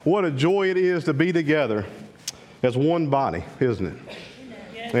What a joy it is to be together as one body, isn't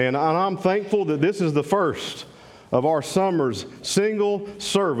it? And I'm thankful that this is the first of our summer's single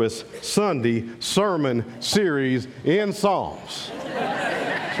service Sunday sermon series in Psalms.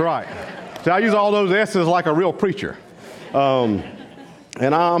 That's right. See, I use all those S's like a real preacher. And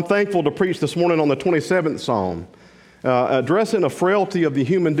I'm thankful to preach this morning on the 27th Psalm, addressing a frailty of the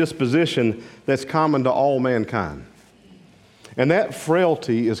human disposition that's common to all mankind. And that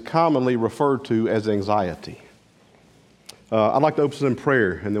frailty is commonly referred to as anxiety. I'd like to open in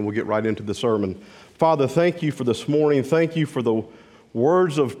prayer, and then we'll get right into the sermon. Father, thank you for this morning. Thank you for the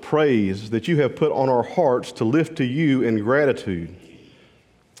words of praise that you have put on our hearts to lift to you in gratitude.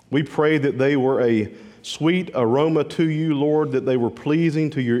 We pray that they were a sweet aroma to you, Lord, that they were pleasing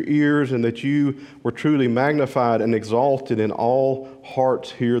to your ears, and that you were truly magnified and exalted in all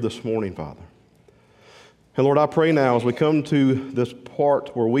hearts here this morning, Father. And Lord, I pray now as we come to this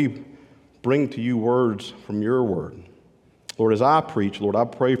part where we bring to you words from your word. Lord, as I preach, Lord, I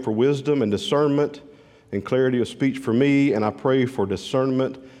pray for wisdom and discernment and clarity of speech for me, and I pray for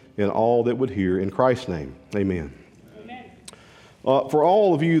discernment in all that would hear. In Christ's name, amen. Amen. For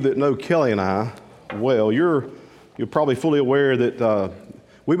all of you that know Kelly and I well, you're probably fully aware that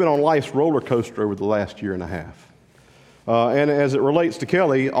we've been on life's roller coaster over the last year and a half. And as it relates to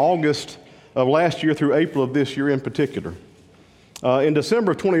Kelly, August of last year through April of this year in particular. In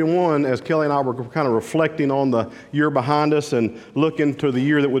December of 21, as Kelly and I were kind of reflecting on the year behind us and looking to the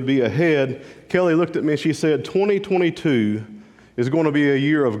year that would be ahead, Kelly looked at me and she said, 2022 is going to be a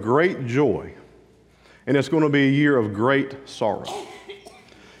year of great joy, and it's going to be a year of great sorrow.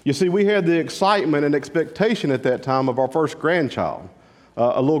 You see, we had the excitement and expectation at that time of our first grandchild,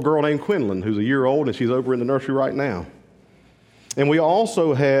 a little girl named Quinlan, who's a year old, and she's over in the nursery right now. And we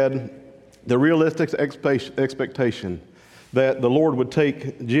also had the realistic expectation that the Lord would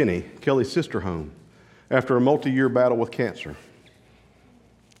take Jenny, Kelly's sister, home after a multi-year battle with cancer.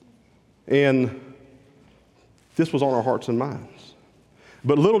 And this was on our hearts and minds.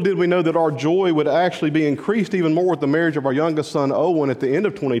 But little did we know that our joy would actually be increased even more with the marriage of our youngest son, Owen, at the end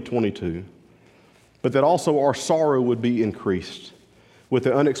of 2022, but that also our sorrow would be increased with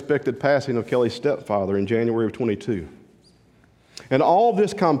the unexpected passing of Kelly's stepfather in January of 22. And all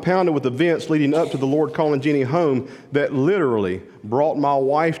this compounded with events leading up to the Lord calling Jenny home that literally brought my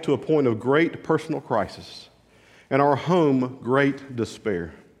wife to a point of great personal crisis and our home great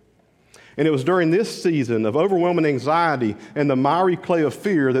despair. And it was during this season of overwhelming anxiety and the miry clay of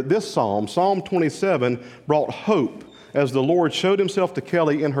fear that this psalm, Psalm 27, brought hope as the Lord showed himself to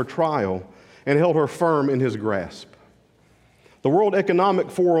Kelly in her trial and held her firm in his grasp. The World Economic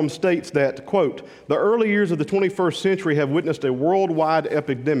Forum states that, quote, the early years of the 21st century have witnessed a worldwide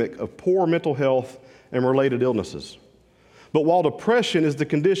epidemic of poor mental health and related illnesses. But while depression is the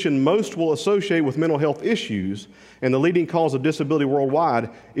condition most will associate with mental health issues and the leading cause of disability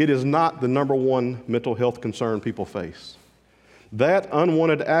worldwide, it is not the number one mental health concern people face. That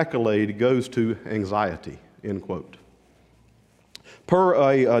unwanted accolade goes to anxiety, end quote. Per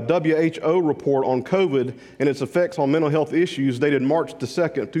a WHO report on COVID and its effects on mental health issues dated March the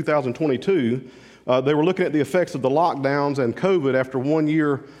 2nd, 2022, they were looking at the effects of the lockdowns and COVID after 1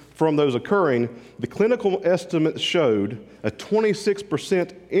 year from those occurring. The clinical estimates showed a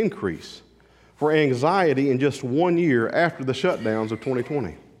 26% increase for anxiety in just 1 year after the shutdowns of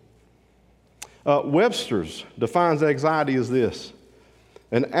 2020. Webster's defines anxiety as this: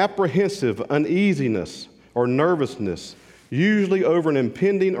 an apprehensive uneasiness or nervousness, usually over an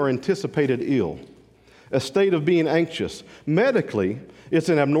impending or anticipated ill, a state of being anxious. Medically, it's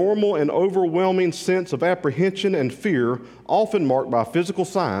an abnormal and overwhelming sense of apprehension and fear, often marked by physical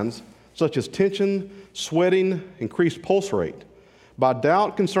signs such as tension, sweating, increased pulse rate, by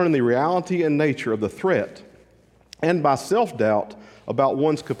doubt concerning the reality and nature of the threat, and by self-doubt about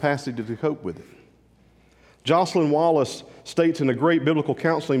one's capacity to cope with it. Jocelyn Wallace states in a great biblical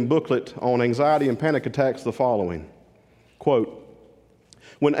counseling booklet on anxiety and panic attacks the following, quote,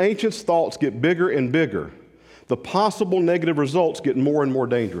 when anxious thoughts get bigger and bigger, the possible negative results get more and more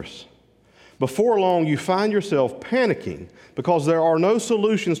dangerous. Before long, you find yourself panicking because there are no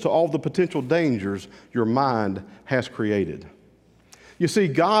solutions to all the potential dangers your mind has created. You see,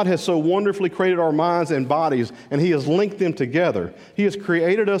 God has so wonderfully created our minds and bodies, and He has linked them together. He has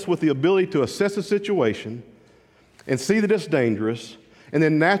created us with the ability to assess a situation and see that it's dangerous, and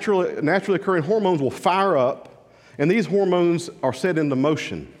then naturally occurring hormones will fire up, and these hormones are set into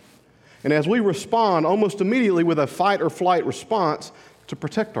motion. And as we respond almost immediately with a fight or flight response to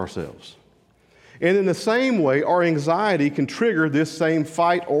protect ourselves. And in the same way, our anxiety can trigger this same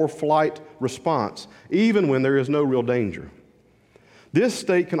fight or flight response, even when there is no real danger. This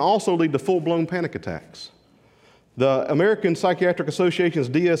state can also lead to full-blown panic attacks. The American Psychiatric Association's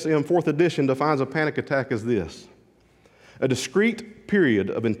DSM 4th edition defines a panic attack as this: a discrete period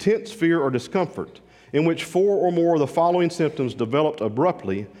of intense fear or discomfort in which 4 or more of the following symptoms developed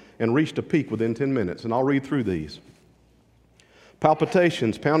abruptly and reached a peak within 10 minutes. And I'll read through these.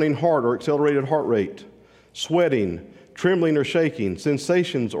 Palpitations, pounding heart or accelerated heart rate, sweating, trembling or shaking,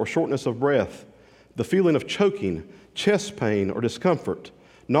 sensations or shortness of breath, the feeling of choking, chest pain or discomfort,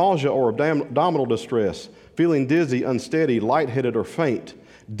 nausea or abdominal distress, feeling dizzy, unsteady, lightheaded, or faint,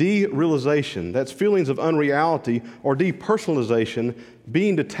 derealization, that's feelings of unreality or depersonalization,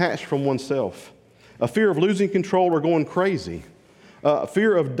 being detached from oneself, a fear of losing control or going crazy,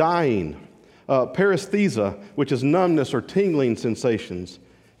 fear of dying, paresthesia, which is numbness or tingling sensations,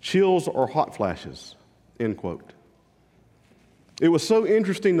 chills or hot flashes, end quote. It was so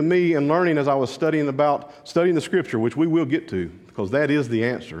interesting to me in learning as I was studying the Scripture, which we will get to, because that is the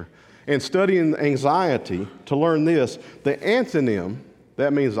answer, and studying anxiety to learn this. The antonym,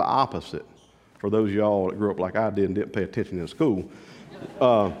 that means the opposite. For those of y'all that grew up like I did and didn't pay attention in school,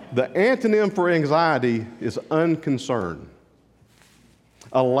 the antonym for anxiety is unconcern,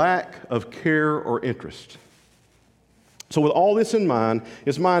 a lack of care or interest. So with all this in mind,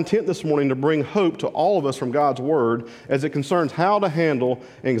 it's my intent this morning to bring hope to all of us from God's Word as it concerns how to handle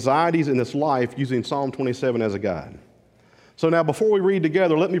anxieties in this life using Psalm 27 as a guide. So now before we read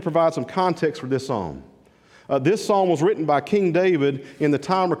together, let me provide some context for this psalm. This psalm was written by King David in the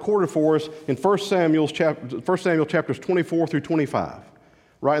time recorded for us in 1 Samuel chapters 24 through 25.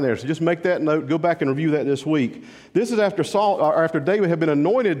 Right there. So just make that note. Go back and review that this week. This is after David had been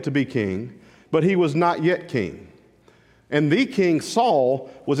anointed to be king, but he was not yet king. And the king, Saul,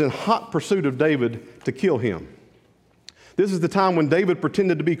 was in hot pursuit of David to kill him. This is the time when David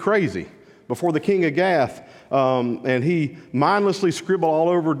pretended to be crazy before the king of Gath, and he mindlessly scribbled all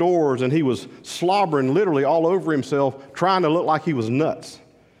over doors, and he was slobbering literally all over himself, trying to look like he was nuts.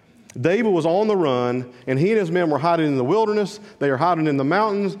 David was on the run, and he and his men were hiding in the wilderness, they were hiding in the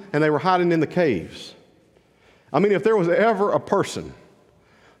mountains, and they were hiding in the caves. I mean, if there was ever a person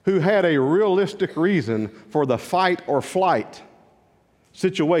who had a realistic reason for the fight or flight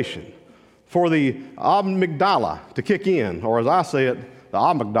situation, for the amygdala to kick in, or as I say it, the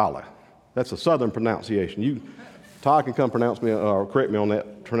amygdala. That's a southern pronunciation. Todd can come correct me on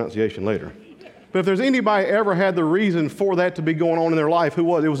that pronunciation later. But if there's anybody ever had the reason for that to be going on in their life, who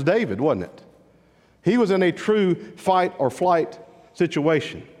was it? It was David, wasn't it? He was in a true fight or flight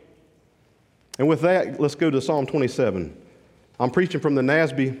situation. And with that, let's go to Psalm 27. I'm preaching from the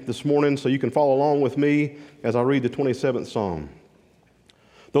NASB this morning, so you can follow along with me as I read the 27th Psalm.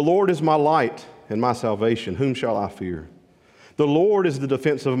 The Lord is my light and my salvation. Whom shall I fear? The Lord is the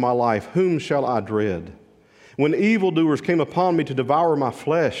defense of my life. Whom shall I dread? When evildoers came upon me to devour my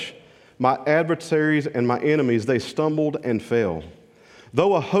flesh, my adversaries and my enemies, they stumbled and fell.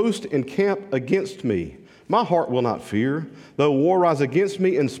 Though a host encamp against me, my heart will not fear. Though war rise against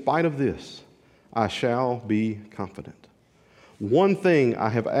me, in spite of this, I shall be confident. One thing I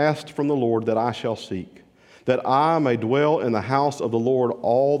have asked from the Lord that I shall seek, that I may dwell in the house of the Lord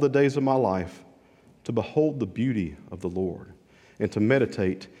all the days of my life, to behold the beauty of the Lord and to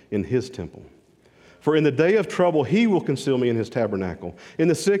meditate in his temple. For in the day of trouble he will conceal me in his tabernacle. In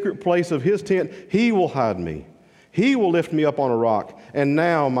the secret place of his tent he will hide me. He will lift me up on a rock, and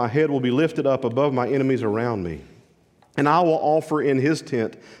now my head will be lifted up above my enemies around me. And I will offer in his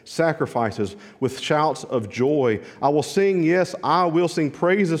tent sacrifices with shouts of joy. I will sing, yes, I will sing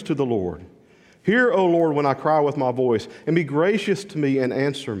praises to the Lord. Hear, O Lord, when I cry with my voice, and be gracious to me and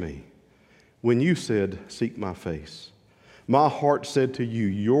answer me. When you said, seek my face, my heart said to you,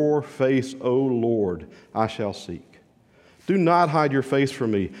 your face, O Lord, I shall seek. Do not hide your face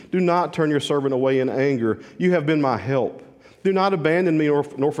from me. Do not turn your servant away in anger. You have been my help. Do not abandon me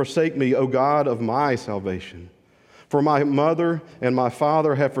nor forsake me, O God of my salvation. For my mother and my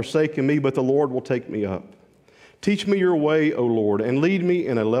father have forsaken me, but the Lord will take me up. Teach me your way, O Lord, and lead me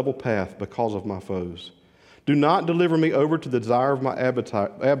in a level path because of my foes. Do not deliver me over to the desire of my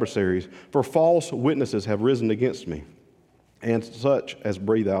adversaries, for false witnesses have risen against me, and such as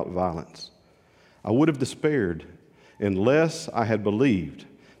breathe out violence. I would have despaired unless I had believed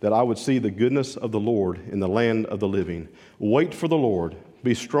that I would see the goodness of the Lord in the land of the living. Wait for the Lord.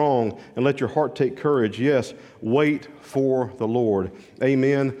 Be strong and let your heart take courage. Yes, wait for the Lord.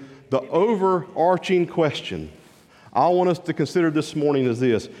 Amen. The overarching question I want us to consider this morning is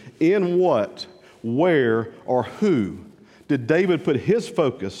this: in what, where, or who did David put his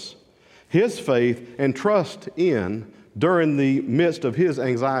focus, his faith, and trust in during the midst of his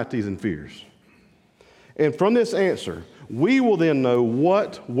anxieties and fears? And from this answer, we will then know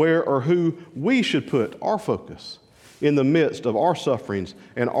what, where, or who we should put our focus in the midst of our sufferings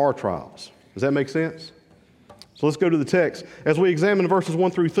and our trials. Does that make sense? So let's go to the text. As we examine verses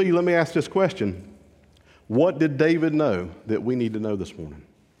 1 through 3, let me ask this question. What did David know that we need to know this morning?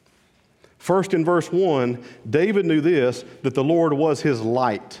 First, in verse 1, David knew this, that the Lord was his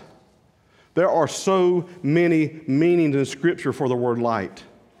light. There are so many meanings in Scripture for the word light.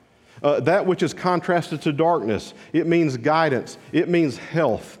 That which is contrasted to darkness, it means guidance, it means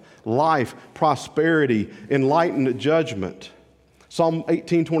health, life, prosperity, enlightened judgment. Psalm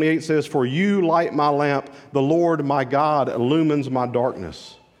 18:28 says, "For you light my lamp, the Lord my God illumines my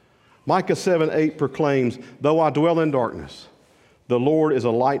darkness." Micah 7:8 proclaims, "Though I dwell in darkness, the Lord is a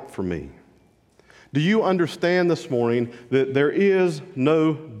light for me." Do you understand this morning that there is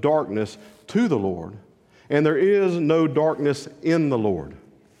no darkness to the Lord, and there is no darkness in the Lord?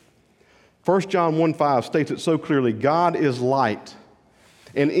 1 John 1:5 states it so clearly, God is light,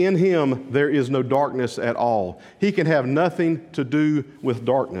 and in him there is no darkness at all. He can have nothing to do with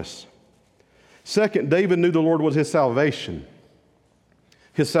darkness. Second, David knew the Lord was his salvation.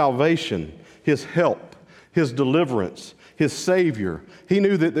 His salvation, his help, his deliverance, his Savior. He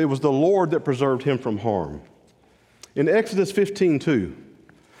knew that it was the Lord that preserved him from harm. In Exodus 15:2,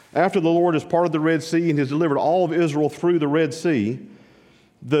 after the Lord has parted the Red Sea and has delivered all of Israel through the Red Sea,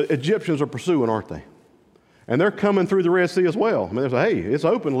 the Egyptians are pursuing, aren't they? And they're coming through the Red Sea as well. I mean, they say, hey, it's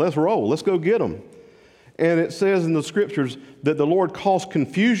open, let's roll, let's go get them. And it says in the Scriptures that the Lord caused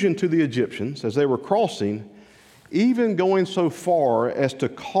confusion to the Egyptians as they were crossing, even going so far as to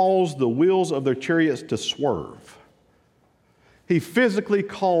cause the wheels of their chariots to swerve. He physically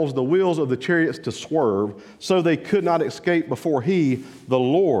caused the wheels of the chariots to swerve so they could not escape before he, the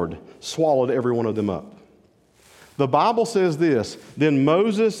Lord, swallowed every one of them up. The Bible says this, "Then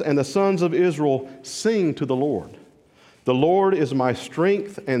Moses and the sons of Israel sing to the Lord. The Lord is my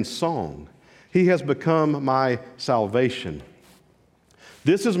strength and song. He has become my salvation.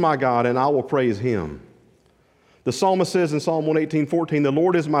 This is my God, and I will praise him." The psalmist says in Psalm 118:14, "The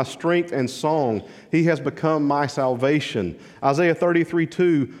Lord is my strength and song. He has become my salvation." Isaiah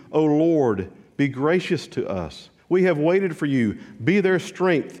 33:2, "O Lord, be gracious to us. We have waited for you. Be their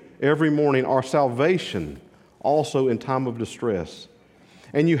strength every morning, our salvation also in time of distress."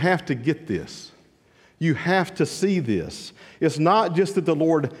 And you have to get this. You have to see this. It's not just that the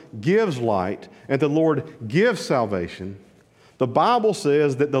Lord gives light and the Lord gives salvation. The Bible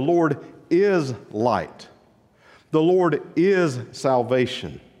says that the Lord is light. The Lord is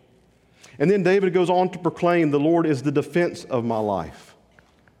salvation. And then David goes on to proclaim, "The Lord is the defense of my life."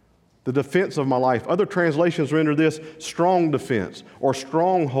 The defense of my life. Other translations render this strong defense or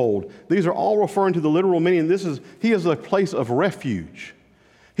stronghold. These are all referring to the literal meaning. He is a place of refuge.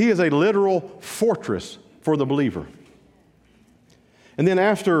 He is a literal fortress for the believer. And then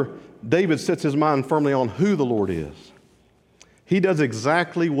after David sets his mind firmly on who the Lord is, he does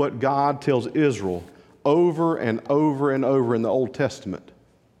exactly what God tells Israel over and over and over in the Old Testament.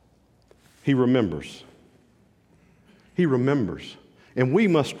 He remembers. He remembers. And we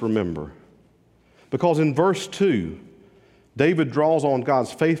must remember. Because in verse 2, David draws on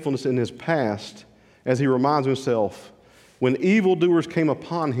God's faithfulness in his past as he reminds himself, when evildoers came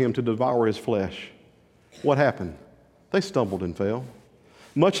upon him to devour his flesh, what happened? They stumbled and fell.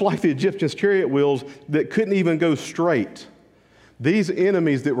 Much like the Egyptians' chariot wheels that couldn't even go straight. These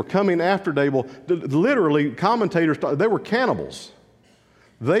enemies that were coming after David, literally, commentators, they were cannibals.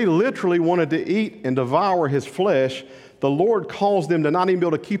 They literally wanted to eat and devour his flesh. The Lord caused them to not even be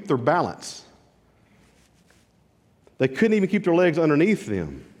able to keep their balance. They couldn't even keep their legs underneath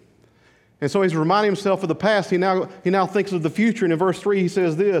them. And so he's reminding himself of the past. He now thinks of the future. And in verse 3, he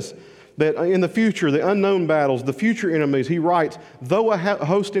says this, that in the future, the unknown battles, the future enemies, he writes, "Though a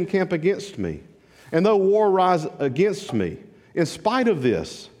host encamp against me, and though war rise against me, in spite of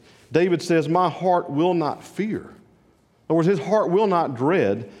this," David says, "my heart will not fear." In other words, his heart will not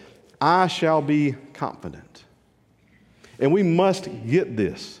dread. "I shall be confident." And we must get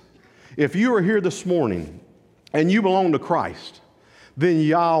this. If you are here this morning and you belong to Christ, then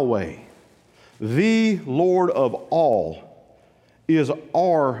Yahweh, the Lord of all, is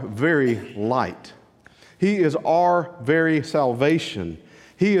our very light. He is our very salvation.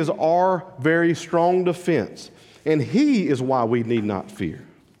 He is our very strong defense. And he is why we need not fear.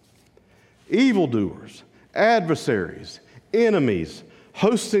 Evildoers, adversaries, enemies,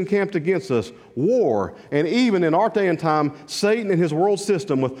 hosts encamped against us, war, and even in our day and time, Satan and his world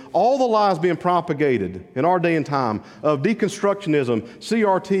system with all the lies being propagated in our day and time of deconstructionism,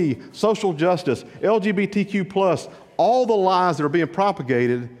 CRT, social justice, LGBTQ+, all the lies that are being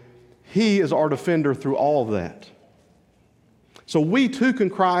propagated, he is our defender through all of that. So we too can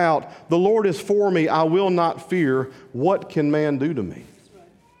cry out, the Lord is for me, I will not fear. What can man do to me?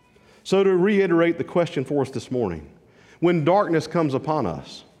 So to reiterate the question for us this morning, when darkness comes upon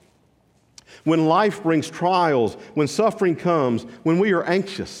us, when life brings trials, when suffering comes, when we are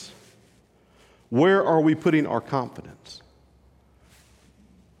anxious, where are we putting our confidence?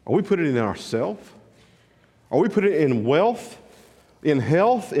 Are we putting it in ourselves? Are we putting it in wealth, in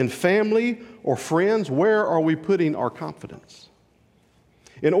health, in family, or friends? Where are we putting our confidence?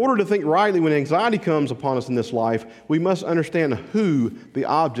 In order to think rightly when anxiety comes upon us in this life, we must understand who the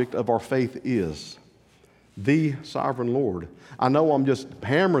object of our faith is. The sovereign Lord. I know I'm just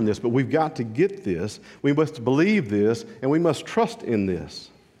hammering this, but we've got to get this. We must believe this, and we must trust in this.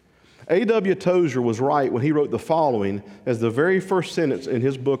 A.W. Tozer was right when he wrote the following as the very first sentence in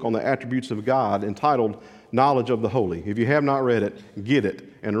his book on the attributes of God entitled Knowledge of the Holy. If you have not read it, get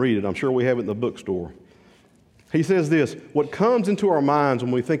it and read it. I'm sure we have it in the bookstore. He says this, what comes into our minds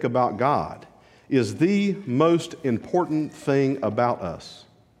when we think about God is the most important thing about us.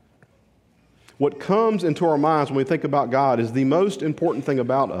 What comes into our minds when we think about God is the most important thing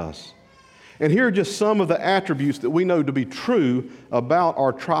about us. And here are just some of the attributes that we know to be true about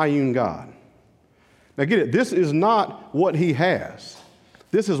our triune God. Now get it, this is not what He has.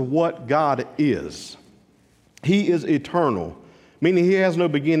 This is what God is. He is eternal, meaning He has no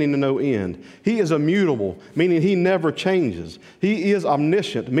beginning and no end. He is immutable, meaning He never changes. He is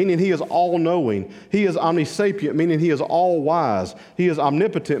omniscient, meaning He is all-knowing. He is omnisapient, meaning He is all-wise. He is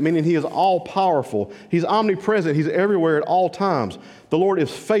omnipotent, meaning He is all-powerful. He's omnipresent. He's everywhere at all times. The Lord is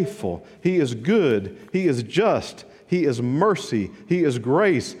faithful. He is good. He is just. He is mercy. He is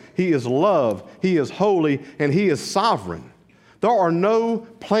grace. He is love. He is holy, and He is sovereign. There are no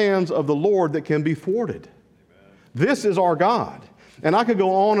plans of the Lord that can be thwarted. This is our God. And I could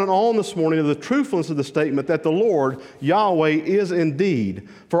go on and on this morning of the truthfulness of the statement that the Lord, Yahweh, is indeed,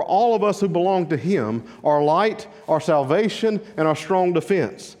 for all of us who belong to Him, our light, our salvation, and our strong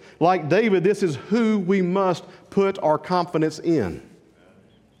defense. Like David, this is who we must put our confidence in.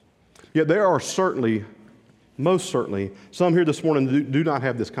 Yet there are certainly, most certainly, some here this morning that do not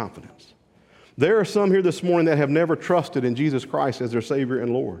have this confidence. There are some here this morning that have never trusted in Jesus Christ as their Savior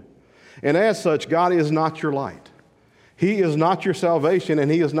and Lord. And as such, God is not your light. He is not your salvation,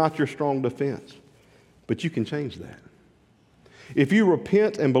 and He is not your strong defense. But you can change that. If you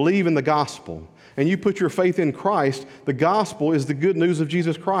repent and believe in the gospel, and you put your faith in Christ, the gospel is the good news of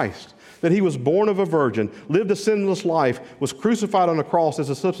Jesus Christ. That He was born of a virgin, lived a sinless life, was crucified on a cross as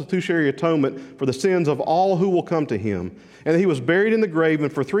a substitutionary atonement for the sins of all who will come to Him. And He was buried in the grave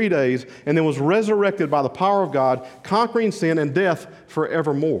and for 3 days, and then was resurrected by the power of God, conquering sin and death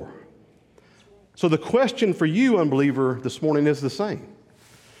forevermore. So the question for you, unbeliever, this morning is the same.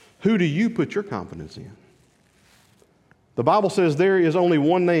 Who do you put your confidence in? The Bible says there is only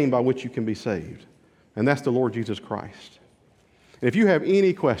one name by which you can be saved, and that's the Lord Jesus Christ. And if you have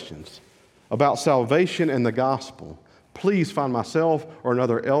any questions about salvation and the gospel, please find myself or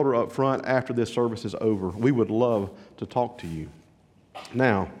another elder up front after this service is over. We would love to talk to you.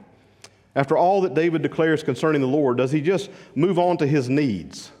 Now, after all that David declares concerning the Lord, does he just move on to his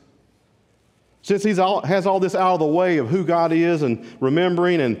needs? Since he has all this out of the way of who God is and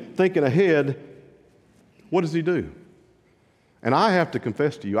remembering and thinking ahead, what does he do? And I have to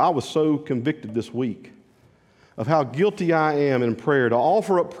confess to you, I was so convicted this week of how guilty I am in prayer to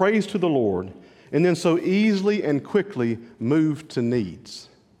offer up praise to the Lord and then so easily and quickly move to needs.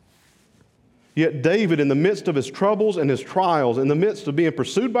 Yet David, in the midst of his troubles and his trials, in the midst of being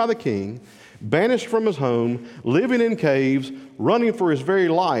pursued by the king, banished from his home, living in caves, running for his very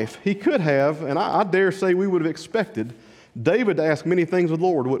life, he could have, and I dare say we would have expected, David to ask many things of the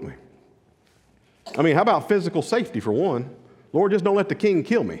Lord, wouldn't we? I mean, how about physical safety for one? Lord, just don't let the king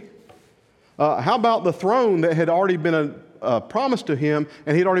kill me. How about the throne that had already been promised to him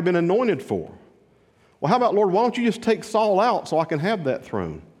and he'd already been anointed for? Well, how about, Lord, why don't you just take Saul out so I can have that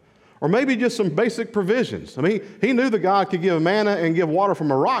throne? Or maybe just some basic provisions. I mean, he knew that God could give manna and give water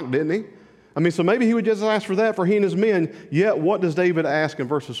from a rock, didn't he? I mean, so maybe he would just ask for that for he and his men. Yet, what does David ask in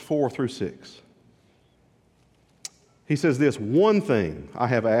verses 4 through 6? He says this, one thing I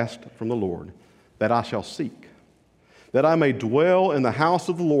have asked from the Lord, that I shall seek, that I may dwell in the house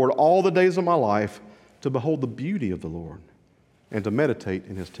of the Lord all the days of my life, to behold the beauty of the Lord and to meditate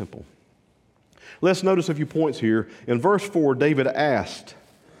in His temple. Let's notice a few points here. In verse 4, David asked,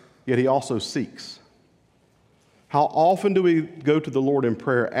 yet he also seeks. How often do we go to the Lord in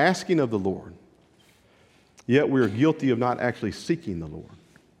prayer asking of the Lord, yet we are guilty of not actually seeking the Lord?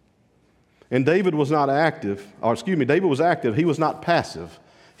 And David was active, he was not passive.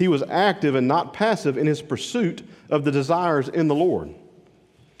 He was active and not passive in his pursuit of the desires in the Lord.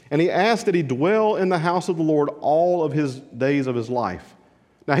 And he asked that he dwell in the house of the Lord all of his days of his life.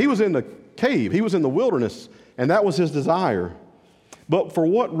 Now, he was in the cave, he was in the wilderness, and that was his desire. But for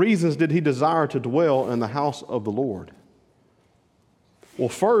what reasons did he desire to dwell in the house of the Lord? Well,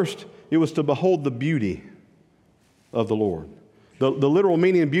 first, it was to behold the beauty of the Lord. The literal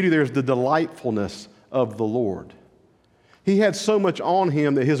meaning of beauty there is the delightfulness of the Lord. He had so much on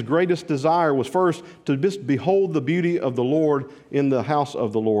him that his greatest desire was first to just behold the beauty of the Lord in the house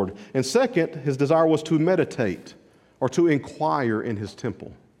of the Lord. And second, his desire was to meditate or to inquire in his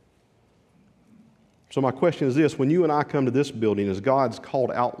temple. So my question is this: when you and I come to this building as God's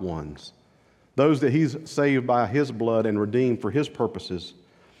called out ones, those that he's saved by his blood and redeemed for his purposes,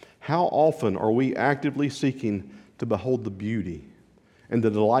 how often are we actively seeking to behold the beauty and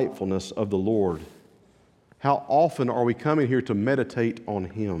the delightfulness of the Lord? How often are we coming here to meditate on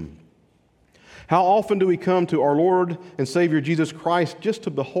him? How often do we come to our Lord and Savior Jesus Christ just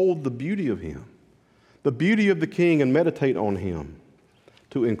to behold the beauty of him, the beauty of the King, and meditate on him,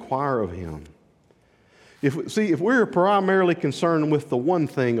 to inquire of him? If we're primarily concerned with the one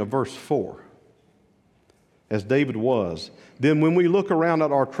thing of verse 4, as David was, then when we look around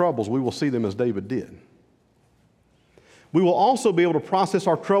at our troubles, we will see them as David did. We will also be able to process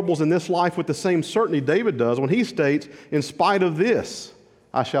our troubles in this life with the same certainty David does when he states, "In spite of this,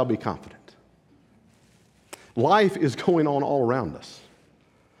 I shall be confident." Life is going on all around us.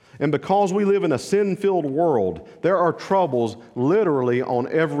 And because we live in a sin-filled world, there are troubles literally on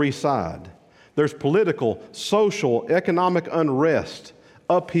every side. There's political, social, economic unrest,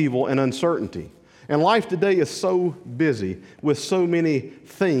 upheaval, and uncertainty. And life today is so busy with so many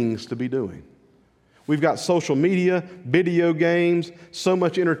things to be doing. We've got social media, video games, so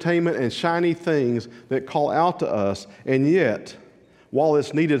much entertainment and shiny things that call out to us. And yet, while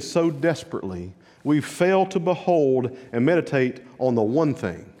it's needed so desperately, we fail to behold and meditate on the one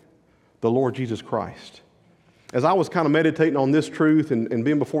thing, the Lord Jesus Christ. As I was kind of meditating on this truth and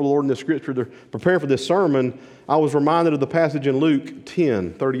being before the Lord in the Scripture to prepare for this sermon, I was reminded of the passage in Luke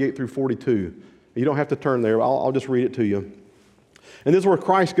 10, 38 through 42. You don't have to turn there. I'll just read it to you. And this is where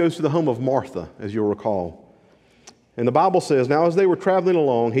Christ goes to the home of Martha, as you'll recall. And the Bible says, "Now as they were traveling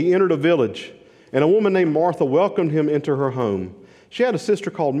along, he entered a village, and a woman named Martha welcomed him into her home. She had a sister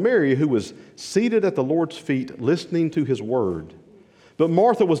called Mary who was seated at the Lord's feet listening to his word. But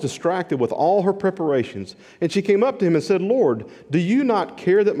Martha was distracted with all her preparations, and she came up to him and said, 'Lord, do you not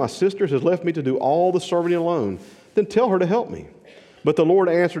care that my sister has left me to do all the serving alone? Then tell her to help me.' But the Lord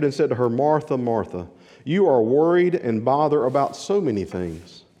answered and said to her, 'Martha, Martha, you are worried and bothered about so many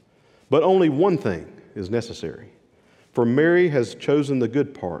things, but only one thing is necessary. For Mary has chosen the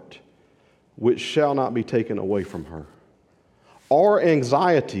good part, which shall not be taken away from her.'" Our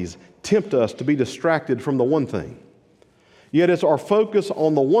anxieties tempt us to be distracted from the one thing. Yet it's our focus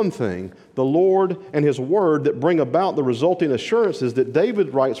on the one thing, the Lord and his word, that bring about the resulting assurances that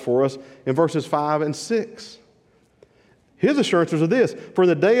David writes for us in verses 5 and 6. His assurances are this: "For in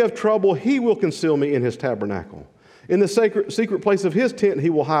the day of trouble, he will conceal me in his tabernacle. In the secret place of his tent,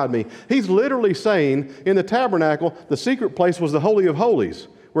 he will hide me." He's literally saying in the tabernacle, the secret place was the Holy of Holies,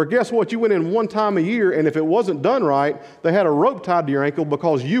 where guess what? You went in one time a year, and if it wasn't done right, they had a rope tied to your ankle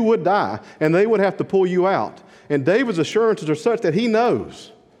because you would die, and they would have to pull you out. And David's assurances are such that he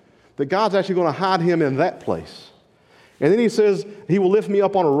knows that God's actually going to hide him in that place. And then he says, "He will lift me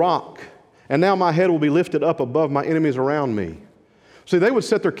up on a rock, and now my head will be lifted up above my enemies around me." See, they would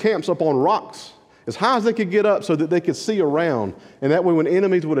set their camps up on rocks as high as they could get up so that they could see around. And that way when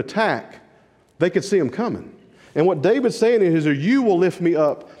enemies would attack, they could see them coming. And what David's saying is, "You will lift me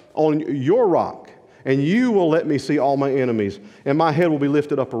up on your rock, and you will let me see all my enemies, and my head will be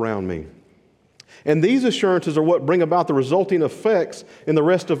lifted up around me." And these assurances are what bring about the resulting effects in the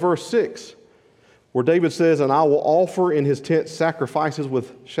rest of verse 6. Where David says, "And I will offer in his tent sacrifices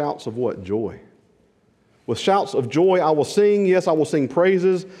with shouts of" what? Joy. "With shouts of joy I will sing, yes, I will sing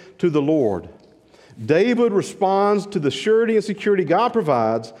praises to the Lord." David responds to the surety and security God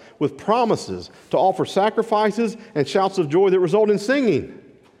provides with promises to offer sacrifices and shouts of joy that result in singing.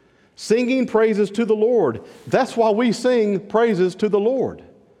 Singing praises to the Lord. That's why we sing praises to the Lord.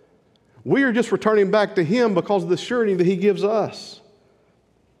 We are just returning back to him because of the surety that he gives us.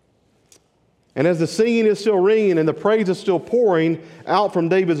 And as the singing is still ringing and the praise is still pouring out from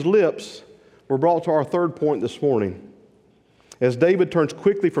David's lips, we're brought to our third point this morning. As David turns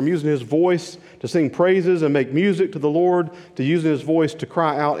quickly from using his voice to sing praises and make music to the Lord to using his voice to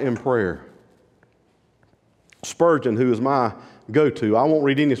cry out in prayer. Spurgeon, who is my go-to, I won't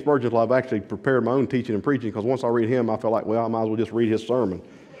read any Spurgeon until I've actually prepared my own teaching and preaching, because once I read him, I feel like, well, I might as well just read his sermon.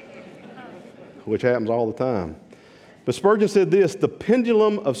 which happens all the time. But Spurgeon said this, the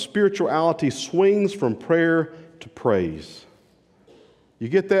pendulum of spirituality swings from prayer to praise. You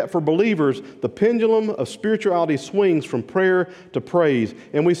get that? For believers, the pendulum of spirituality swings from prayer to praise.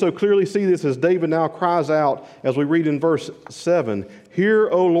 And we so clearly see this as David now cries out, as we read in verse 7, "Hear,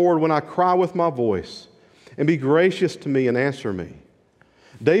 O Lord, when I cry with my voice, and be gracious to me and answer me."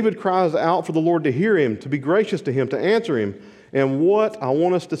 David cries out for the Lord to hear him, to be gracious to him, to answer him. And what I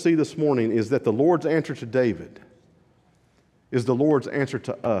want us to see this morning is that the Lord's answer to David is the Lord's answer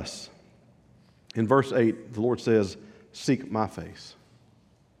to us. In verse 8, the Lord says, "Seek my face."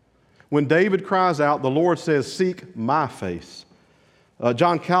 When David cries out, the Lord says, "Seek my face."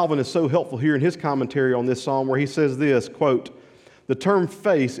 John Calvin is so helpful here in his commentary on this psalm where he says this, quote, "The term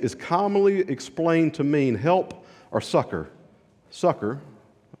face is commonly explained to mean help or succor." Succor,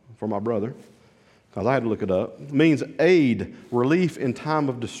 for my brother, because I had to look it up, means aid, relief in time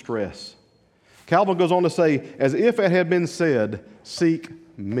of distress. Calvin goes on to say, as if it had been said, "Seek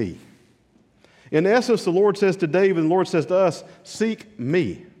me." In essence, the Lord says to David, and the Lord says to us, "Seek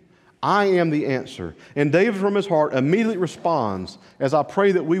me. I am the answer." And David from his heart immediately responds, as I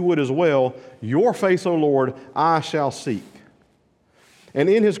pray that we would as well, "Your face, O Lord, I shall seek." And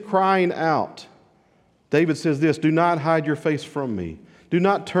in his crying out, David says this, "Do not hide your face from me. Do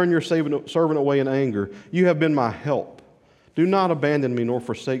not turn your servant away in anger. You have been my help. Do not abandon me nor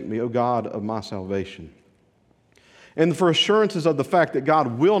forsake me, O God of my salvation." And for assurances of the fact that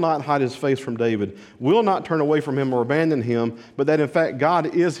God will not hide his face from David, will not turn away from him or abandon him, but that in fact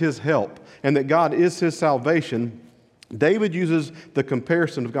God is his help and that God is his salvation, David uses the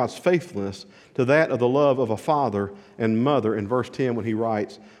comparison of God's faithfulness to that of the love of a father and mother in verse 10 when he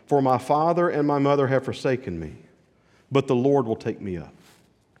writes, "For my father and my mother have forsaken me, but the Lord will take me up."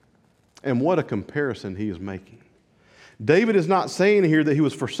 And what a comparison he is making. David is not saying here that he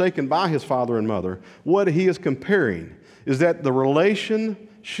was forsaken by his father and mother. What he is comparing is that the relation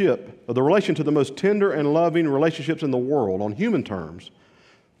to the most tender and loving relationships in the world on human terms,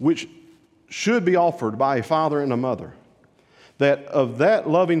 which should be offered by a father and a mother, that of that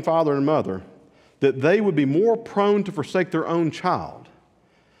loving father and mother, that they would be more prone to forsake their own child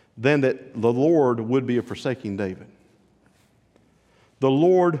than that the Lord would be of forsaking David. The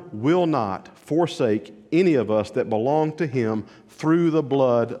Lord will not forsake any of us that belong to him through the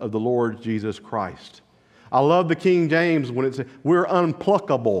blood of the Lord Jesus Christ. I love the King James when it says, we're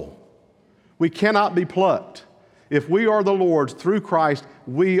unpluckable. We cannot be plucked. If we are the Lord's through Christ,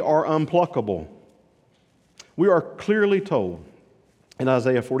 we are unpluckable. We are clearly told in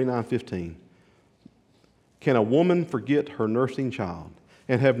Isaiah 49:15, "Can a woman forget her nursing child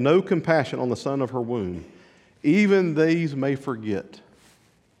and have no compassion on the son of her womb? Even these may forget,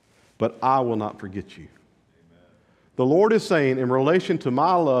 but I will not forget you." Amen. The Lord is saying, in relation to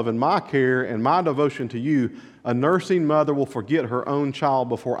my love and my care and my devotion to you, a nursing mother will forget her own child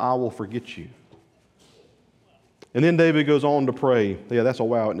before I will forget you. And then David goes on to pray. Yeah, that's a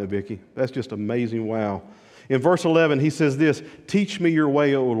wow, isn't it, Vicki? That's just amazing wow. In verse 11, he says this, "Teach me your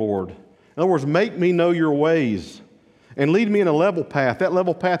way, O Lord." In other words, make me know your ways and lead me in a level path. That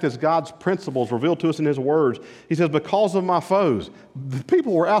level path is God's principles revealed to us in his words. He says, "Because of my foes," the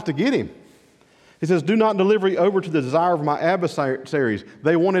people were out to get him. He says, "Do not deliver me over to the desire of my adversaries."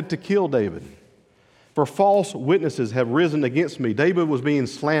 They wanted to kill David. "For false witnesses have risen against me." David was being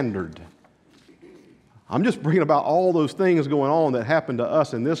slandered. I'm just bringing about all those things going on that happened to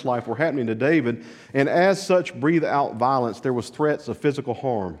us in this life were happening to David. And as such, breathe out violence. There was threats of physical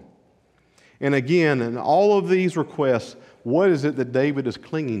harm. And again, in all of these requests, what is it that David is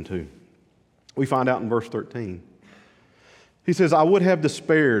clinging to? We find out in verse 13. He says, "I would have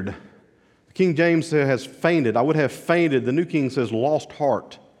despaired." King James says, has fainted. "I would have fainted." The New King says, "lost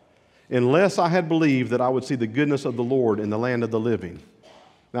heart, unless I had believed that I would see the goodness of the Lord in the land of the living."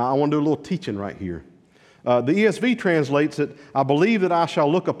 Now, I want to do a little teaching right here. The ESV translates it, "I believe that I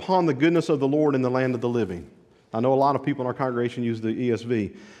shall look upon the goodness of the Lord in the land of the living." I know a lot of people in our congregation use the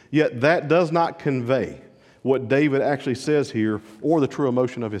ESV. Yet that does not convey what David actually says here or the true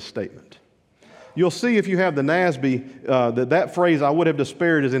emotion of his statement. You'll see if you have the NASB that phrase, "I would have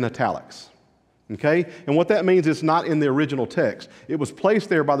despaired," is in italics. Okay? And what that means, it's not in the original text. It was placed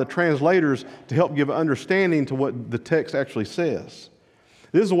there by the translators to help give understanding to what the text actually says.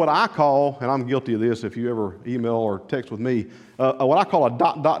 This is what I call, and I'm guilty of this if you ever email or text with me, what I call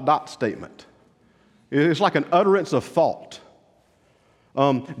a ... statement. It's like an utterance of thought.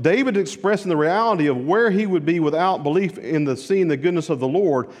 David expressing the reality of where he would be without belief in seeing the goodness of the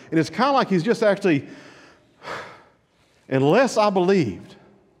Lord. And it's kind of like he's just actually, unless I believed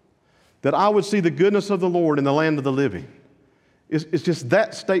that I would see the goodness of the Lord in the land of the living. It's just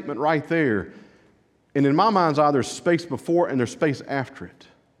that statement right there. And in my mind's eye, there's space before and there's space after it.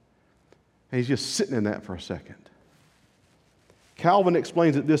 And he's just sitting in that for a second. Calvin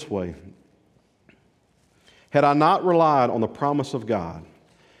explains it this way. Had I not relied on the promise of God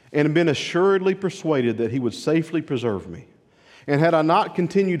and been assuredly persuaded that he would safely preserve me, and had I not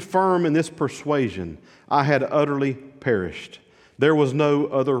continued firm in this persuasion, I had utterly perished. There was no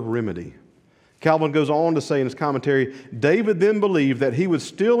other remedy. Calvin goes on to say in his commentary, David then believed that he would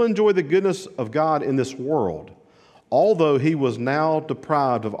still enjoy the goodness of God in this world, although he was now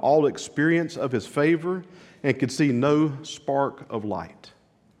deprived of all experience of his favor and could see no spark of light.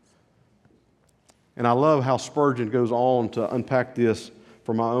 And I love how Spurgeon goes on to unpack this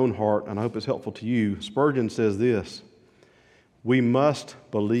from my own heart, and I hope it's helpful to you. Spurgeon says this, we must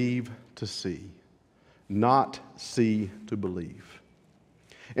believe to see, not see to believe.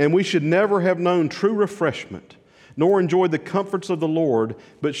 And we should never have known true refreshment, nor enjoyed the comforts of the Lord,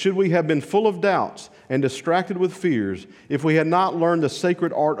 but should we have been full of doubts and distracted with fears, if we had not learned the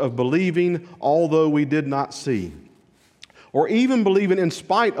sacred art of believing although we did not see, or even believing in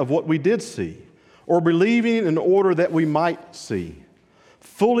spite of what we did see, or believing in order that we might see,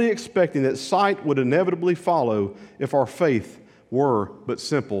 fully expecting that sight would inevitably follow if our faith were but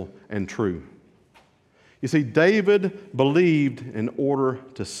simple and true. You see, David believed in order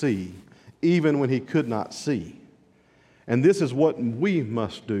to see, even when he could not see. And this is what we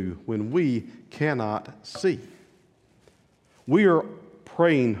must do when we cannot see. We are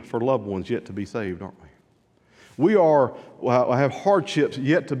praying for loved ones yet to be saved, aren't we? We have hardships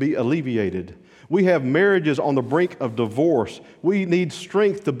yet to be alleviated. We have marriages on the brink of divorce. We need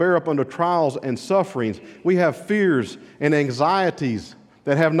strength to bear up under trials and sufferings. We have fears and anxieties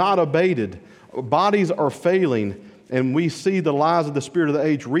that have not abated. Bodies are failing, and we see the lies of the spirit of the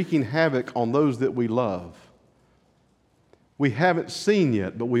age wreaking havoc on those that we love. We haven't seen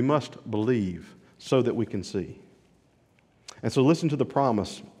yet, but we must believe so that we can see. And so listen to the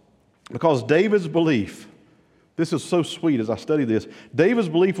promise. Because David's belief, this is so sweet as I study this, David's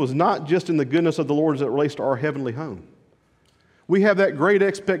belief was not just in the goodness of the Lord as it relates to our heavenly home. We have that great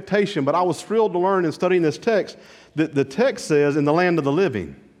expectation, but I was thrilled to learn in studying this text that the text says in the land of the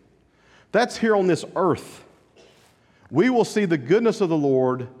living. That's here on this earth. We will see the goodness of the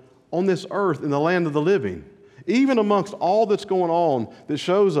Lord on this earth in the land of the living. Even amongst all that's going on that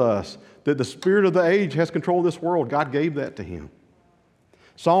shows us that the spirit of the age has control of this world, God gave that to him.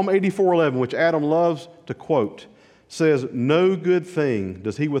 Psalm 84:11, which Adam loves to quote, says, no good thing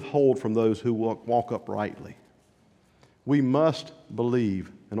does he withhold from those who walk uprightly. We must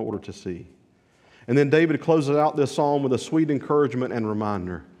believe in order to see. And then David closes out this psalm with a sweet encouragement and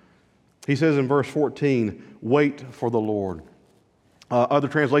reminder. He says in verse 14, wait for the Lord. Other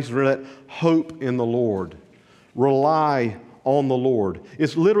translations read that, hope in the Lord. Rely on the Lord.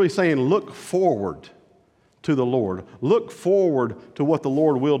 It's literally saying, look forward to the Lord. Look forward to what the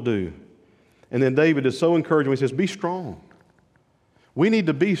Lord will do. And then David is so encouraging. He says, be strong. We need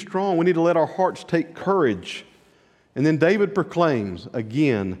to be strong. We need to let our hearts take courage. And then David proclaims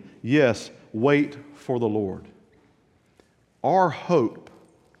again, yes, wait for the Lord. Our hope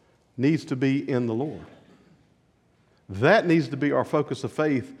needs to be in the Lord. That needs to be our focus of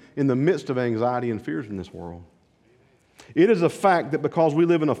faith in the midst of anxiety and fears in this world. It is a fact that because we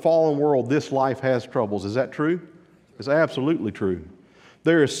live in a fallen world, this life has troubles. Is that true? It's absolutely true.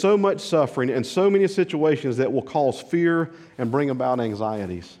 There is so much suffering and so many situations that will cause fear and bring about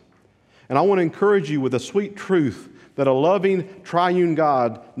anxieties. And I want to encourage you with a sweet truth that a loving triune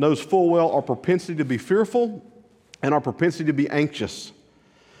God knows full well our propensity to be fearful and our propensity to be anxious.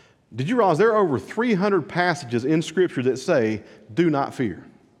 Did you realize there are over 300 passages in Scripture that say, do not fear?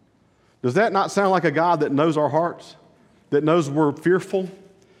 Does that not sound like a God that knows our hearts? That knows we're fearful?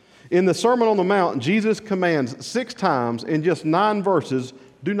 In the Sermon on the Mount, Jesus commands 6 times in just 9 verses,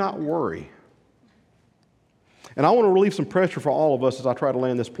 do not worry. And I want to relieve some pressure for all of us as I try to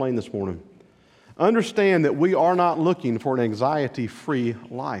land this plane this morning. Understand that we are not looking for an anxiety-free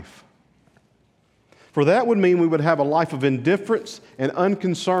life. For that would mean we would have a life of indifference and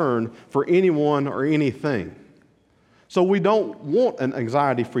unconcern for anyone or anything. So we don't want an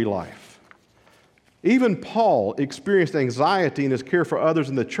anxiety-free life. Even Paul experienced anxiety in his care for others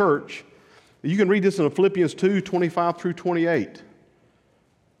in the church. You can read this in Philippians 2:25 through 28.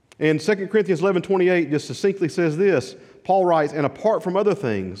 And 2 Corinthians 11:28 just succinctly says this. Paul writes, and apart from other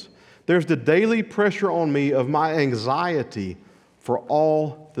things, there's the daily pressure on me of my anxiety for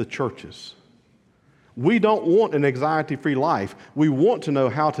all the churches. We don't want an anxiety-free life. We want to know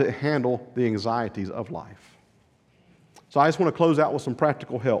how to handle the anxieties of life. So I just want to close out with some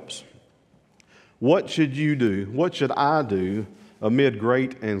practical helps. What should you do? What should I do amid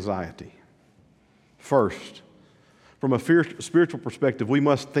great anxiety? First, from a spiritual perspective, we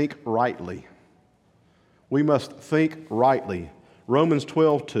must think rightly. We must think rightly. Romans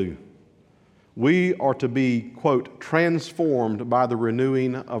 12:2. We are to be, quote, transformed by the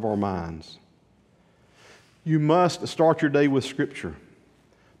renewing of our minds. You must start your day with Scripture,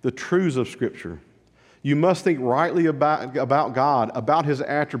 the truths of Scripture. You must think rightly about God, about His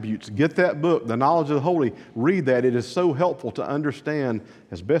attributes. Get that book, The Knowledge of the Holy. Read that. It is so helpful to understand,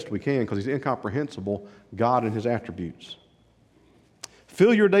 as best we can, because He's incomprehensible, God and His attributes.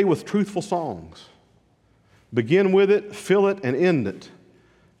 Fill your day with truthful songs. Begin with it, fill it, and end it.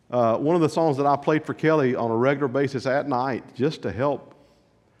 One of the songs that I played for Kelly on a regular basis at night, just to help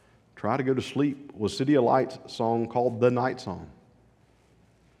try to go to sleep, was City of Lights' song called The Night Song.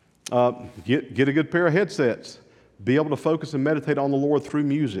 Get a good pair of headsets. Be able to focus and meditate on the Lord through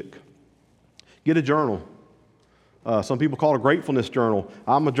music. Get a journal. Some people call it a gratefulness journal.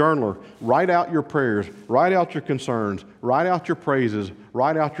 I'm a journaler. Write out your prayers. Write out your concerns. Write out your praises.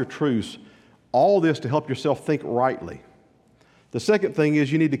 Write out your truths. All this to help yourself think rightly. The second thing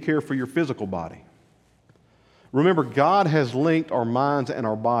is you need to care for your physical body. Remember, God has linked our minds and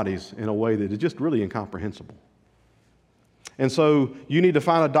our bodies in a way that is just really incomprehensible. And so you need to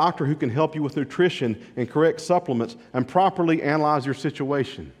find a doctor who can help you with nutrition and correct supplements and properly analyze your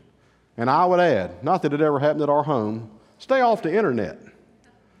situation. And I would add, not that it ever happened at our home, stay off the internet.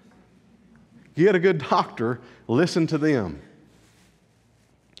 Get a good doctor, listen to them.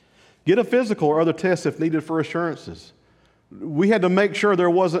 Get a physical or other tests if needed for assurances. We had to make sure there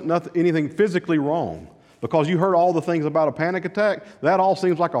wasn't anything physically wrong, because you heard all the things about a panic attack. That all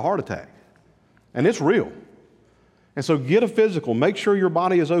seems like a heart attack. And it's real. And so get a physical. Make sure your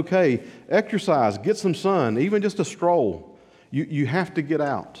body is okay. Exercise. Get some sun, even just a stroll. You have to get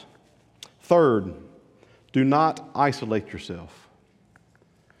out. Third, do not isolate yourself.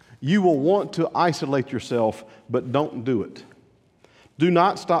 You will want to isolate yourself, but don't do it. Do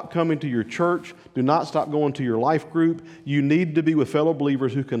not stop coming to your church. Do not stop going to your life group. You need to be with fellow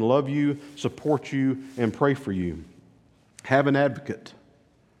believers who can love you, support you, and pray for you. Have an advocate.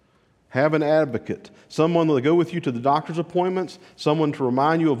 Have an advocate. Someone to go with you to the doctor's appointments, someone to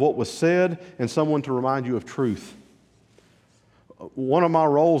remind you of what was said, and someone to remind you of truth. One of my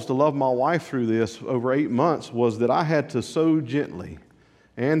roles to love my wife through this over 8 months was that I had to so gently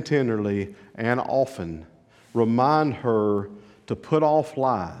and tenderly and often remind her to put off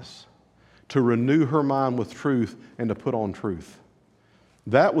lies, to renew her mind with truth, and to put on truth.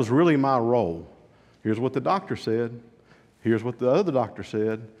 That was really my role. Here's what the doctor said. Here's what the other doctor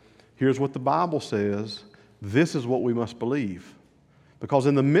said. Here's what the Bible says. This is what we must believe. Because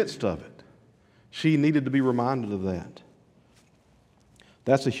in the midst of it, she needed to be reminded of that.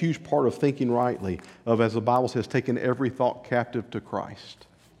 That's a huge part of thinking rightly, of, as the Bible says, taking every thought captive to Christ.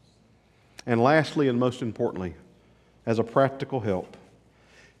 And lastly, and most importantly, as a practical help,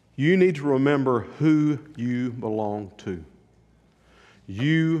 you need to remember who you belong to.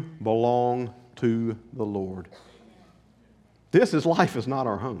 You belong to the Lord. Life is not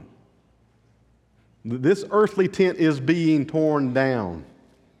our home. This earthly tent is being torn down.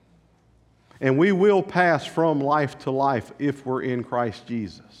 And we will pass from life to life if we're in Christ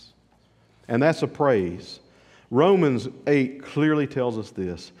Jesus. And that's a praise. Romans 8 clearly tells us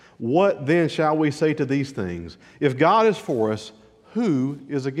this. What then shall we say to these things? If God is for us, who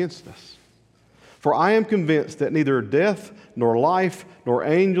is against us? For I am convinced that neither death, nor life, nor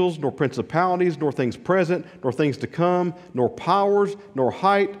angels, nor principalities, nor things present, nor things to come, nor powers, nor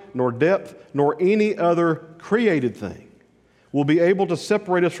height, nor depth, nor any other created thing will be able to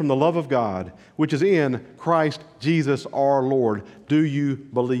separate us from the love of God, which is in Christ Jesus our Lord. Do you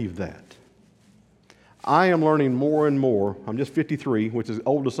believe that? I am learning more and more. I'm just 53, which is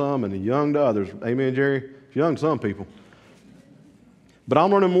old to some and young to others. Amen, Jerry? It's young to some people. But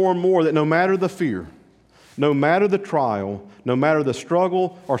I'm learning more and more that no matter the fear, no matter the trial, no matter the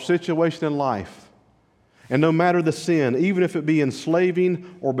struggle or situation in life, and no matter the sin, even if it be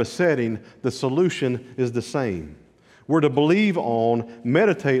enslaving or besetting, the solution is the same. We're to believe on,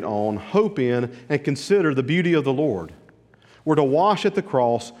 meditate on, hope in, and consider the beauty of the Lord. We're to wash at the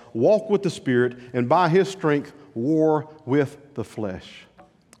cross, walk with the Spirit, and by His strength, war with the flesh.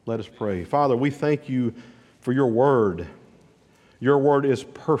 Let us pray. Father, we thank You for Your Word. Your Word is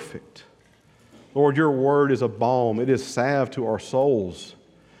perfect. Lord, Your Word is a balm. It is salve to our souls.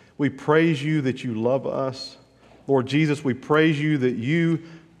 We praise You that You love us. Lord Jesus, we praise You that You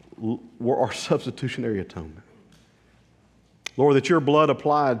were our substitutionary atonement. Lord, that Your blood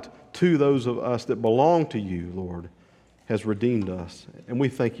applied to those of us that belong to You, Lord, has redeemed us. And we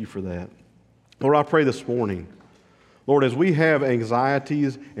thank You for that. Lord, I pray this morning, Lord, as we have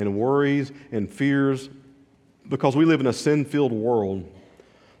anxieties and worries and fears because we live in a sin-filled world,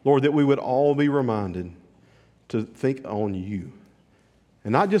 Lord, that we would all be reminded to think on you.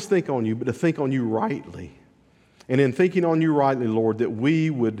 And not just think on you, but to think on you rightly. And in thinking on you rightly, Lord, that we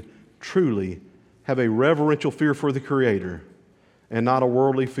would truly have a reverential fear for the Creator and not a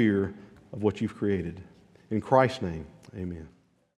worldly fear of what you've created. In Christ's name, amen.